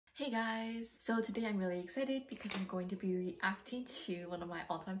guys! So today I'm really excited because I'm going to be reacting to one of my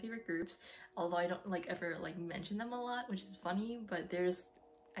all-time favorite groups, although I don't ever mention them a lot, which is funny, but they're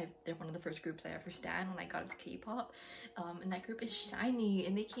one of the first groups I ever stan when I got into K-pop, and that group is Shinee,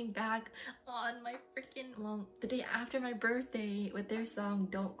 and they came back on my the day after my birthday with their song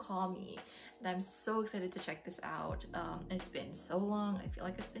Don't Call Me, and I'm so excited to check this out. It's been so long. I feel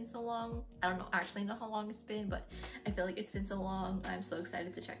like it's been so long. I don't actually know how long it's been, but I feel like it's been so long. I'm so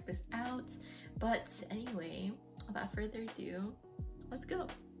excited to check this out. But anyway, without further ado, let's go.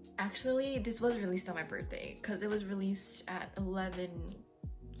 Actually, this was released on my birthday because it was released at 11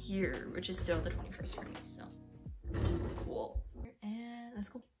 here, which is still the 21st for me, so cool. And let's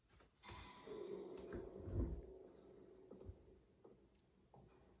go.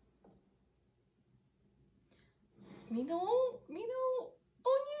 Mino, on you.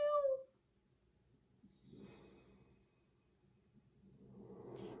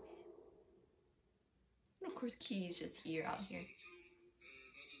 And of course, Key's just here, out here.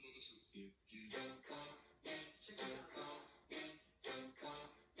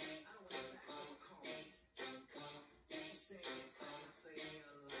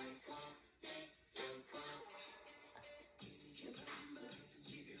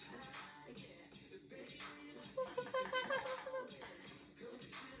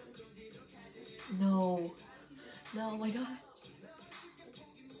 No, oh my god.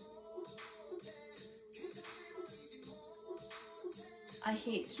 I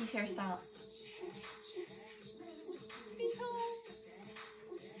hate Key's hairstyle.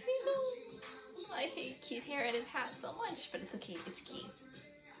 I hate Key's hair and his hat so much, but it's okay, it's Key.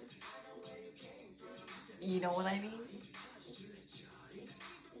 You know what I mean?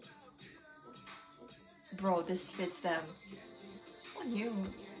 Bro, this fits them. On you.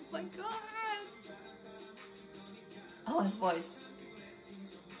 Oh my god. Oh, his voice.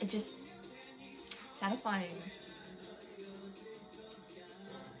 It just satisfying.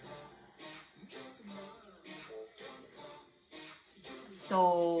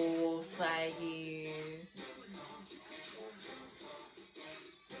 So swaggy.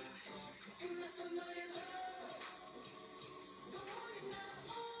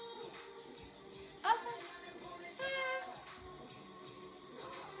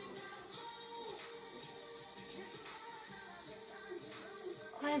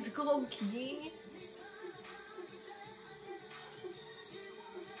 Let's go, Key.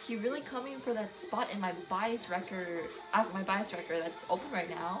 He really coming for that spot in my bias record, as my bias record that's open right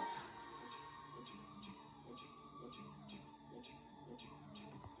now.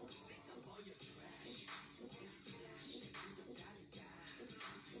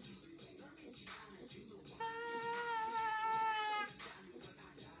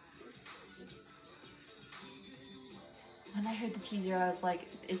 When I heard the teaser, I was like,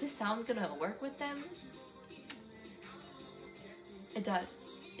 is this sound gonna work with them? It does.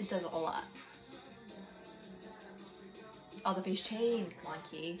 It does a lot. Oh, the face chain. Come on,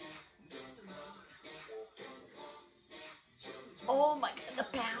 Key. Oh my god, the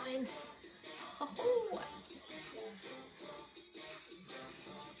balance. Oh.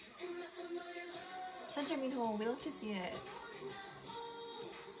 Center Minho, we love to see it.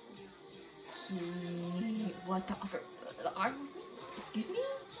 Key. What the arm? Excuse me?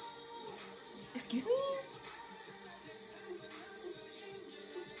 Excuse me?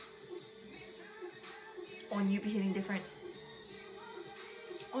 On you be hitting different.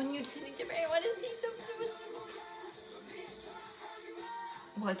 On you just hitting different. What is he doing?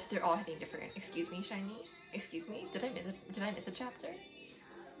 What? They're all hitting different. Excuse me, Shinee? Excuse me? Did I miss a chapter?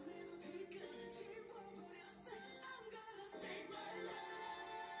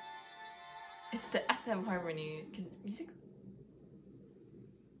 It's the SM harmony. Can music?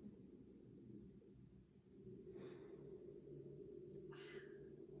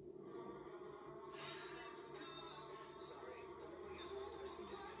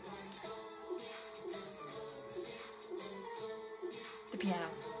 The piano.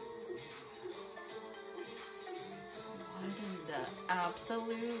 What in the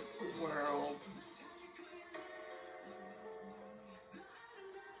absolute world?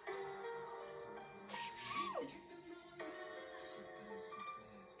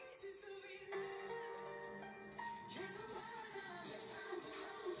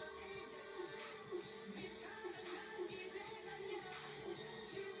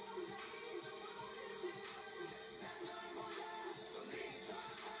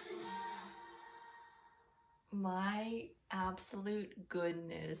 My absolute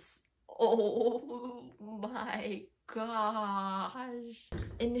goodness. Oh my gosh.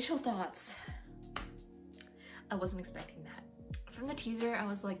 Initial thoughts. I wasn't expecting that. From the teaser, I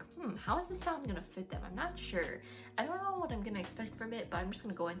was like, how is this sound gonna fit them? I'm not sure. I don't know what I'm gonna expect from it, but I'm just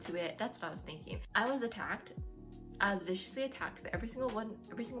gonna go into it. That's what I was thinking. I was attacked. I was viciously attacked by every single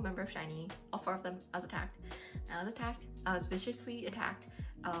member of Shinee. All 4 of them, I was attacked. I was viciously attacked.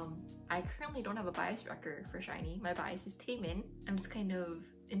 I currently don't have a bias record for Shinee. My bias is Taemin. I'm just kind of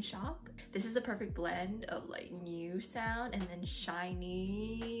in shock. This is the perfect blend of like new sound and then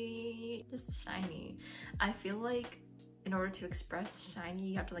shiny, just shiny. I feel like in order to express shiny,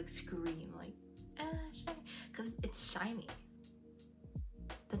 you have to like scream like, shiny, because it's shiny.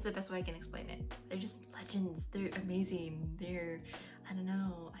 That's the best way I can explain it. They're just legends. They're amazing. I don't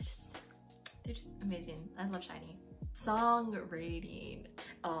know. They're just amazing. I love Shinee. Song rating.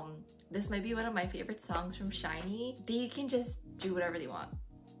 This might be one of my favorite songs from Shinee. They can just do whatever they want.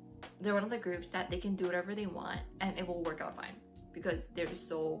 They're one of the groups that they can do whatever they want and it will work out fine because they're just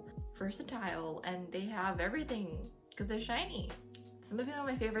so versatile and they have everything because they're Shinee. This might be one of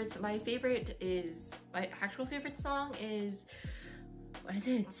my favorites. My actual favorite song is, what is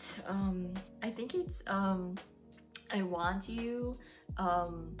it? I think it's I Want You.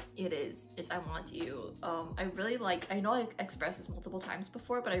 It's I Want You. I really like, I know I expressed this multiple times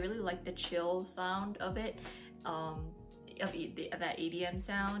before, but I really like the chill sound of it, that EDM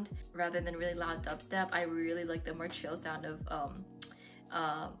sound rather than really loud dubstep. I really like the more chill sound of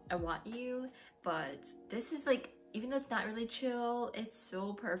I Want You, but this is like, even though it's not really chill, it's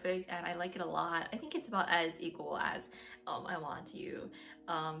so perfect and I like it a lot. I think it's about as equal as I Want You.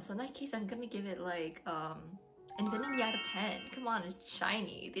 So in that case, I'm gonna give it like infinity out of 10. Come on, it's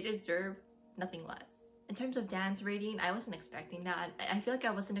Shinee. They deserve nothing less. In terms of dance rating, I wasn't expecting that. I feel like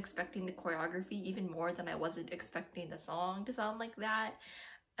I wasn't expecting the choreography even more than I wasn't expecting the song to sound like that.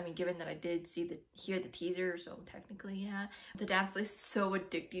 I mean, given that I did hear the teaser, so technically, yeah. The dance is so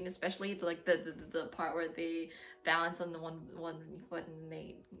addicting, especially like the part where they balance on the one foot and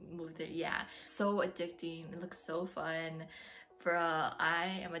they move their, yeah. So addicting, it looks so fun. Bruh,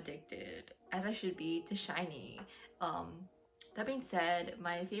 I am addicted, as I should be, to Shinee. That being said,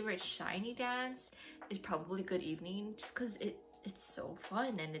 my favorite Shinee dance is probably Good Evening, just because it's so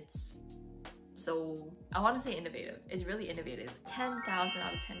fun and it's so, I want to say innovative. It's really innovative. 10,000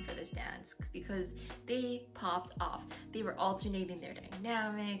 out of 10 for this dance because they popped off. They were alternating their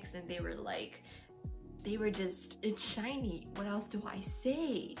dynamics and they were just, it's Shinee. What else do I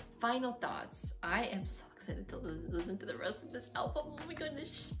say? Final thoughts. I am so excited to listen to the rest of this album. Oh my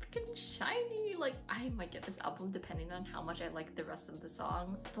goodness, freaking Shinee. Like, I might get this album depending on how much I like the rest of the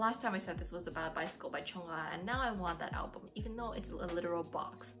songs. The last time I said this was about Bicycle by Chungha, and now I want that album, even though it's a literal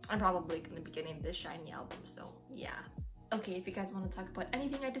box. I'm probably gonna be getting this Shinee album, so yeah. Okay, if you guys want to talk about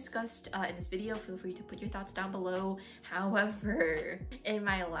anything I discussed in this video, feel free to put your thoughts down below. However, in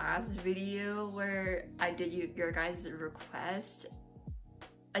my last video where I did your guys' request,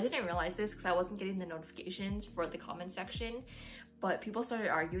 I didn't realize this because I wasn't getting the notifications for the comment section, but people started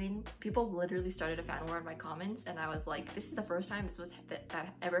arguing. People literally started a fan war in my comments, and I was like, this is the first time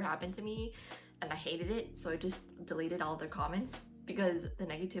that ever happened to me, and I hated it, so I just deleted all their comments because the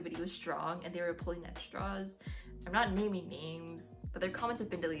negativity was strong and they were pulling at straws. I'm not naming names, but their comments have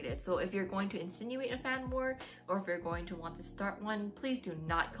been deleted. So if you're going to insinuate a fan war, or if you're going to want to start one, please do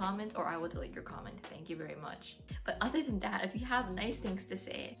not comment or I will delete your comment. Thank you very much. But other than that, if you have nice things to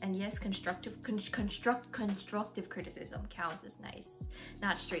say, and yes, constructive criticism counts as nice,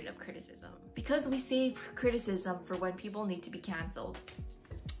 not straight up criticism. Because we save criticism for when people need to be cancelled.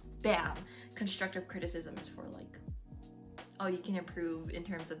 Bam! Constructive criticism is for like, oh, you can improve in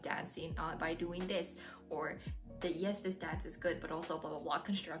terms of dancing by doing this, or that yes, this dance is good, but also blah blah blah.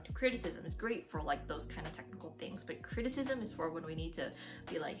 Constructive criticism is great for like those kind of technical things, but criticism is for when we need to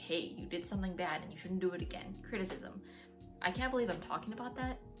be like, hey, you did something bad and you shouldn't do it again. Criticism. I can't believe I'm talking about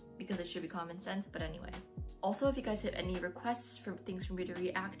that because it should be common sense, but anyway. Also, if you guys have any requests for things for me to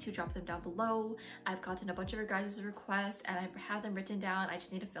react to, drop them down below. I've gotten a bunch of your guys' requests and I have them written down. I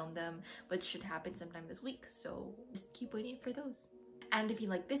just need to film them, which should happen sometime this week, so just keep waiting for those. And if you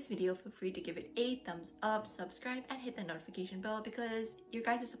like this video, feel free to give it a thumbs up, subscribe, and hit the notification bell because your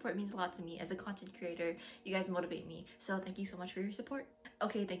guys' support means a lot to me as a content creator. You guys motivate me, so thank you so much for your support.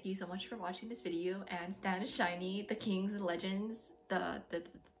 Okay, thank you so much for watching this video, and stand Shinee, the kings, the legends, the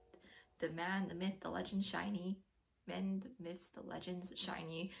man, the myth, the legend, Shinee. Men, the myths, the legends,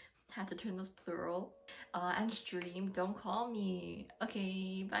 Shinee. Had to turn those plural. And stream, don't call me.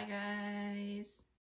 Okay, bye guys.